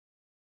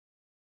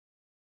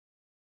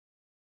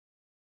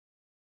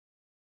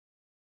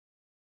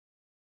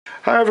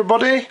Hi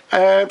everybody,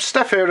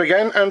 Steph here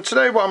again, and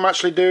today what I'm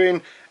actually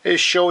doing is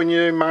showing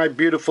you my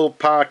beautiful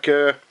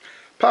Parker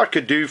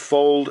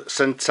Duofold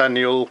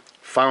Centennial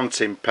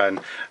fountain pen.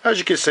 As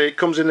you can see, it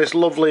comes in this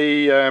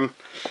lovely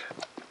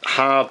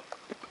hard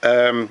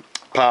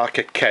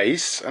Parker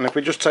case, and if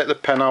we just take the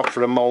pen out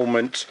for a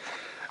moment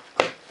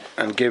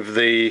and give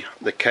the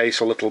case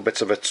a little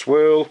bit of a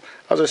twirl,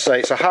 as I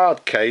say, it's a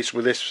hard case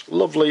with this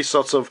lovely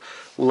sort of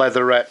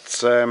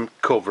leatherette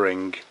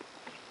covering.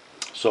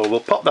 So we'll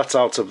pop that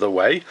out of the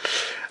way,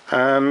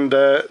 and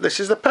this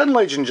is the pen,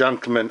 ladies and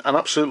gentlemen, an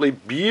absolutely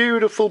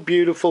beautiful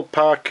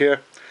Parker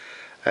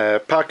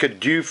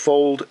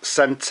Duofold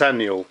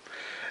Centennial.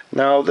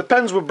 Now the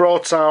pens were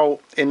brought out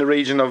in the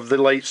region of the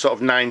late sort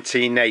of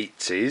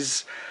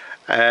 1980s.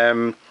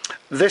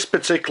 This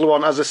particular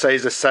one, as I say,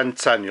 is a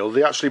Centennial.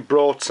 They actually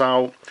brought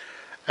out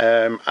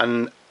a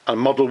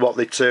model what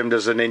they termed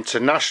as an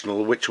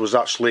International, which was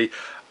actually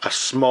a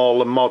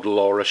smaller model,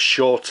 or a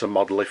shorter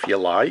model if you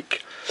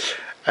like.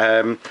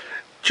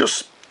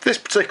 Just this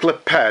particular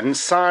pen,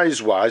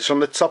 size wise,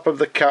 from the top of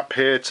the cap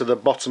here to the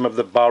bottom of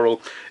the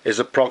barrel is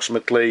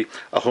approximately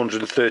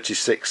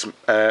 136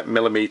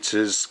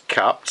 millimeters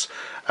capped,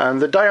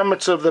 and the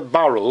diameter of the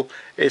barrel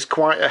is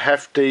quite a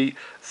hefty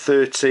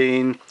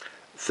 13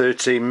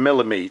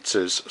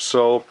 millimeters.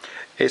 So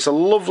it's a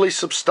lovely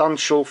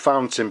substantial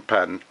fountain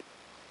pen,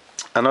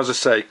 and as I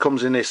say, it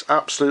comes in this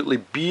absolutely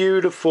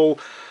beautiful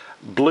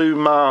blue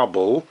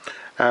marble.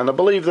 And I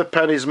believe the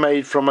pen is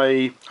made from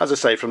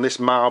from this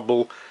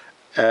marble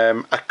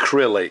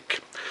acrylic.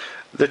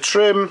 The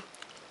trim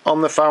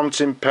on the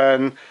fountain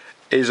pen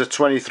is a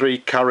 23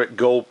 carat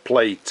gold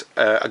plate,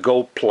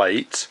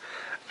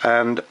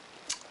 and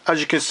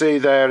as you can see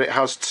there, it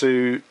has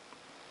two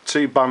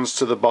bands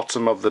to the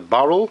bottom of the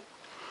barrel.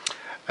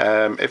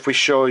 If we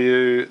show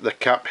you the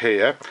cap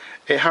here,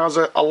 it has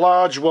a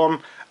large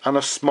one and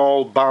a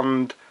small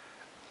band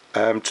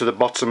to the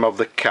bottom of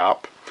the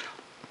cap,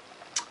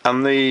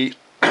 and the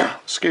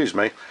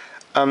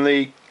and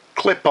the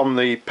clip on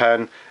the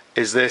pen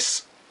is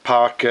this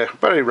Parker,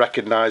 very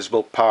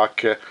recognisable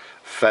Parker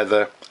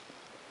feather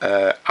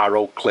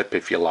arrow clip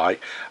if you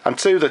like, and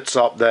to the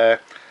top there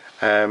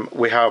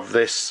we have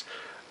this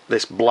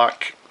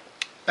black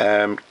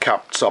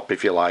cap top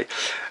if you like.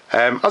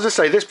 As I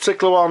say, this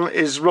particular one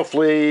is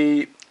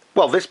roughly,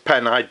 well, this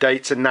pen I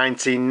date to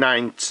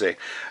 1990.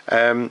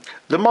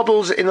 The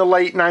models in the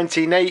late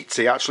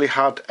 1980 actually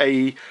had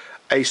a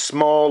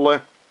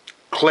smaller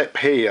clip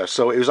here,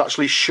 so it was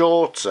actually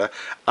shorter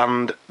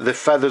and the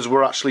feathers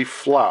were actually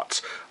flat,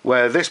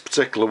 where this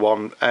particular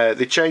one,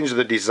 they changed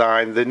the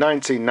design. The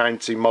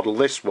 1990 model,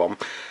 this one,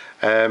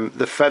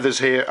 the feathers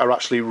here are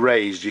actually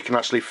raised. You can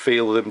actually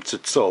feel them to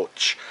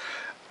touch,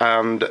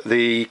 and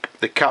the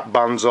cap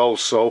bands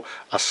also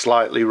are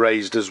slightly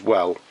raised as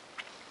well.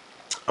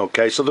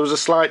 Okay, so there was a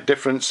slight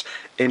difference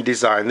in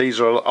design. These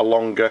are a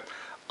longer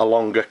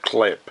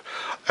clip.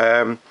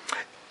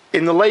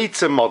 In the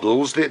later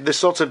models, the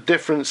sort of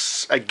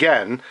difference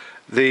again,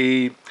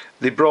 they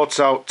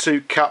brought out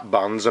two cap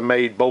bands and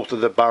made both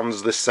of the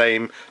bands the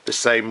same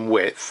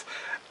width.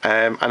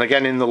 And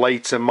again, in the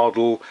later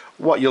model,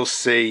 what you'll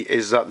see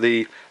is that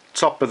the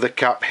top of the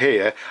cap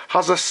here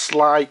has a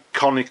slight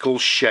conical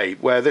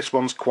shape, where this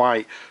one's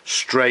quite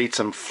straight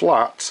and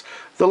flat.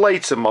 The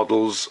later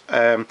models,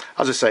 as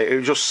I say, it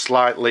was just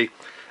slightly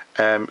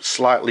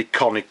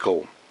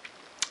conical.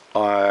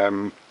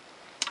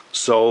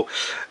 So,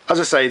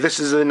 as I say, this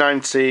is the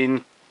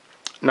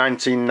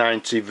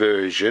 1990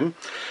 version.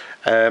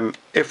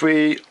 If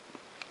we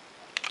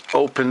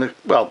open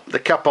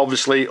the cap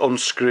obviously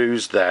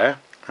unscrews there,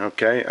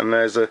 okay, and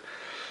there's a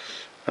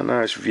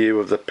nice view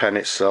of the pen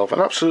itself.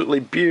 An absolutely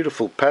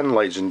beautiful pen,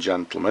 ladies and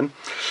gentlemen.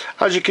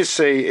 As you can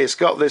see, it's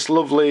got this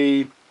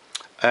lovely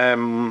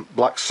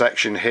black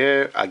section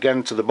here.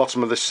 Again, to the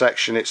bottom of this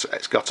section,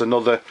 it's got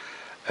another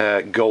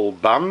gold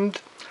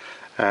band,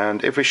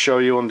 and if we show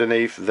you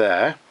underneath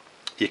there,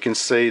 you can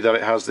see that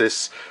it has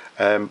this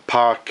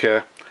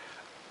Parker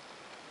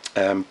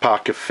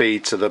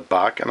feed to the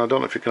back, and I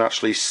don't know if you can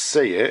actually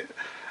see it,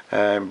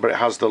 but it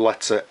has the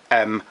letter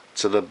M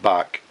to the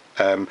back.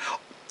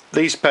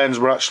 These pens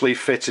were actually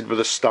fitted with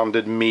a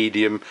standard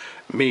medium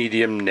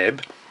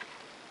nib.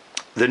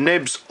 The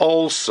nibs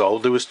also,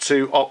 there was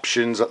two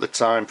options at the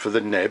time for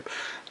the nib.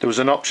 There was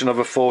an option of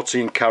a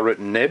 14 carat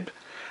nib,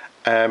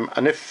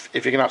 and if you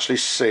can actually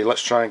see,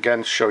 let's try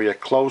again, show you a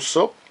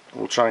close-up.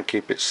 We'll try and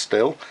keep it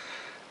still.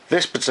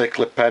 This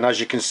particular pen, as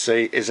you can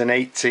see, is an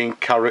 18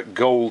 carat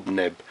gold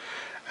nib,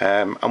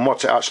 and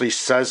what it actually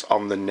says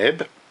on the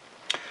nib,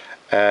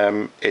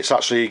 it's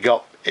actually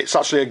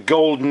a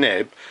gold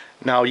nib.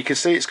 Now you can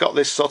see it's got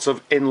this sort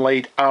of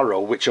inlaid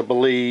arrow, which I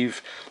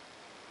believe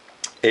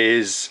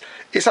it's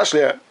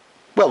actually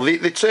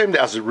they termed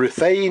it as a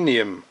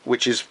ruthenium,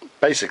 which is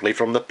basically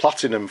from the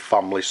platinum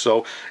family.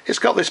 So it's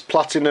got this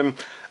platinum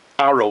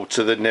arrow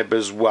to the nib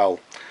as well,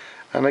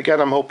 and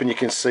again, I'm hoping you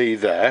can see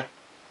there.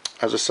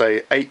 As I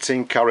say,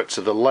 18 carat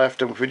to the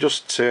left, and if we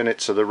just turn it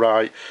to the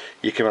right,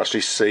 you can actually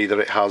see that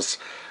it has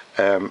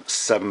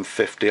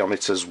 750 on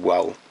it as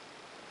well.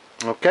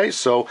 Okay,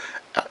 so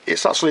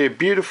it's actually a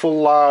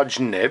beautiful large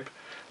nib,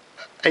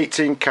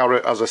 18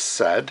 carat as I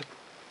said.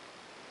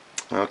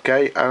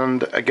 Okay,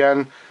 and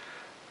again,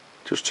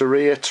 just to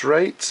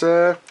reiterate,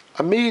 a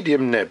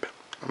medium nib.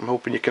 I'm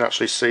hoping you can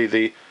actually see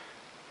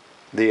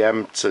the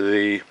M to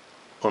the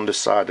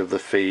underside of the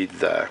feed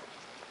there.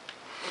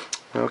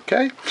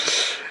 Okay,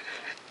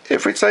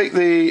 if we take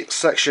the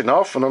section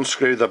off and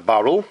unscrew the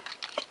barrel,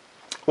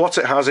 what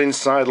it has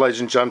inside, ladies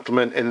and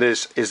gentlemen, in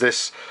this is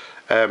this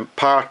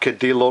Parker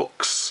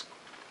Deluxe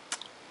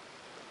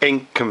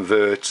ink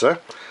converter,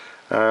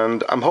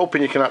 and I'm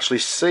hoping you can actually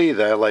see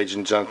there, ladies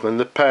and gentlemen,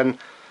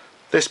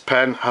 this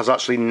pen has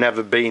actually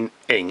never been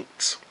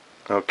inked.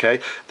 Okay,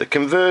 the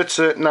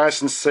converter,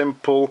 nice and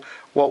simple.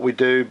 What we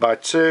do, by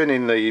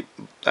turning the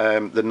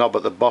knob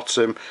at the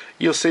bottom,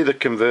 you'll see the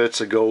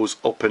converter goes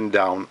up and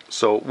down.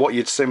 So what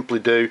you'd simply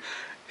do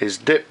is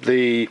dip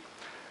the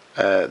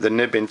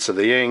nib into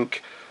the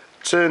ink,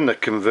 turn the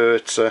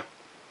converter,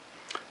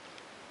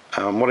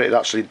 and what it'd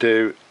actually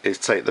do is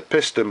take the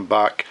piston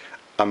back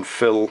and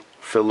fill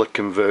the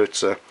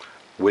converter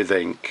with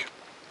ink.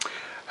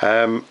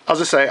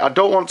 As I say, I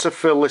don't want to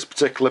fill this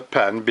particular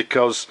pen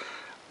because,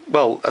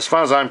 well, as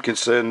far as I'm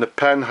concerned, the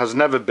pen has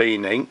never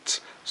been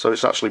inked, so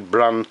it's actually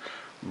brand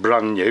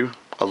new.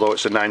 Although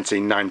it's a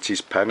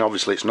 1990s pen,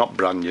 obviously it's not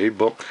brand new,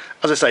 but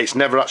as I say, it's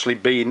never actually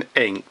been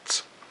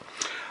inked.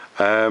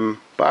 But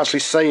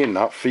actually saying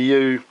that, for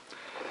you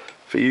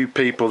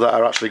people that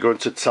are actually going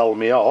to tell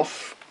me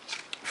off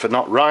for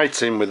not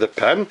writing with the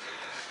pen,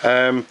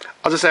 as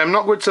I say, I'm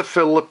not going to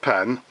fill the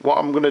pen. What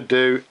I'm going to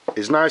do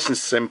is nice and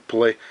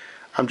simply,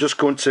 I'm just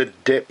going to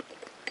dip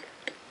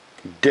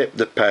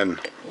the pen,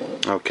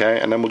 okay,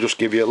 and then we'll just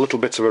give you a little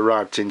bit of a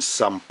writing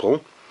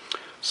sample.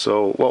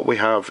 So what we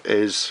have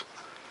is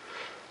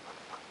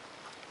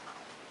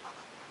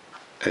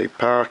a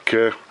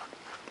Parker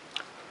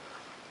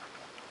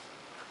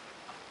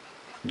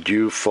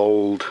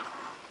Duofold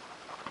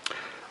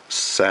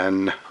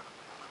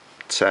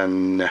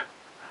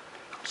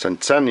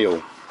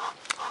Centennial.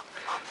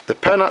 The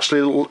pen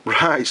actually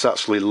writes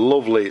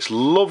lovely. It's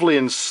lovely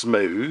and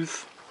smooth.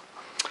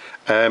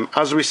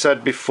 As we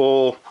said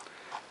before,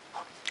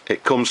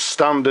 it comes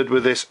standard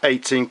with this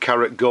 18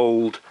 karat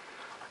gold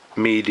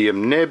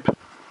medium nib,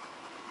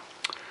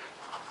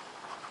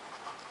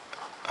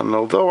 and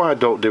although I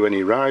don't do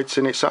any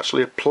writing, it's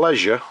actually a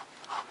pleasure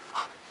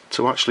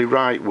to actually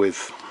write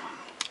with.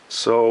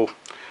 So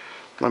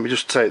let me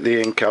just take the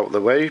ink out of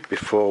the way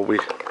before we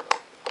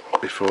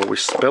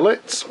spill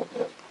it,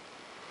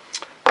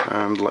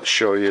 and let's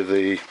show you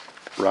the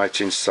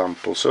writing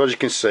sample. So as you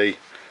can see,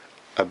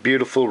 a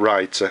beautiful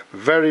writer,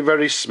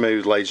 very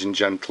smooth, ladies and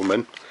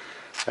gentlemen.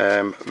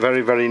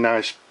 Very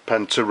nice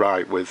pen to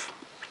write with.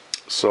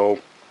 So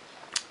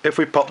if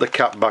we pop the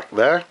cap back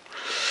there,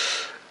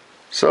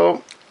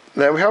 so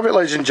there we have it,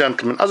 ladies and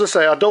gentlemen. As I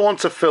say, I don't want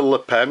to fill the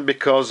pen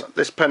because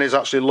this pen is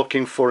actually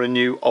looking for a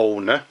new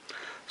owner.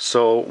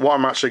 So what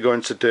I'm actually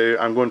going to do,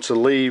 I'm going to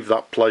leave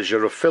that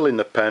pleasure of filling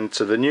the pen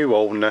to the new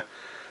owner,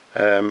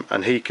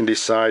 and he can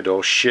decide,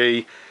 or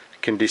she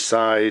can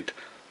decide,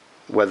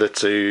 whether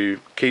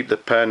to keep the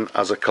pen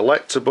as a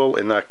collectible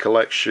in their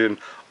collection,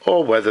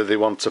 or whether they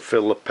want to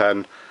fill the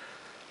pen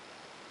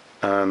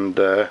and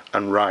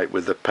write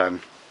with the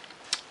pen.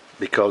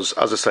 Because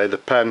as I say, the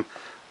pen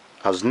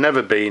has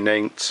never been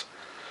inked.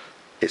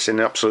 It's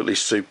in absolutely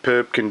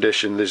superb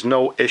condition. There's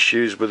no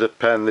issues with the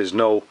pen. There's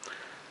no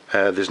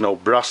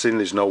brassing,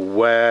 there's no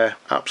wear,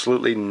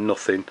 absolutely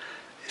nothing.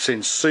 It's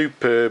in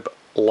superb,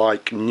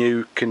 like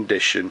new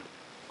condition.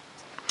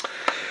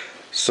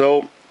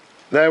 So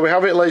there we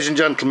have it, ladies and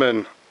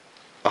gentlemen.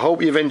 I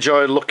hope you've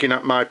enjoyed looking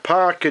at my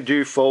Parker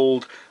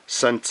Duofold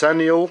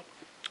Centennial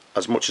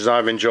as much as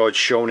I've enjoyed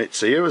showing it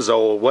to you, as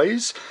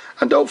always.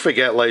 And don't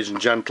forget, ladies and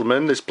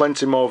gentlemen, there's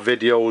plenty more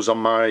videos on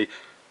my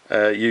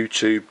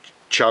YouTube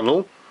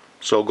channel,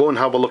 so go and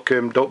have a look at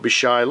them. Don't be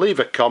shy, leave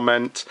a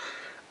comment.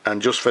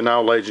 And just for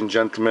now, ladies and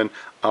gentlemen,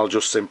 I'll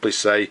just simply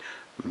say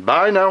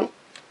bye now.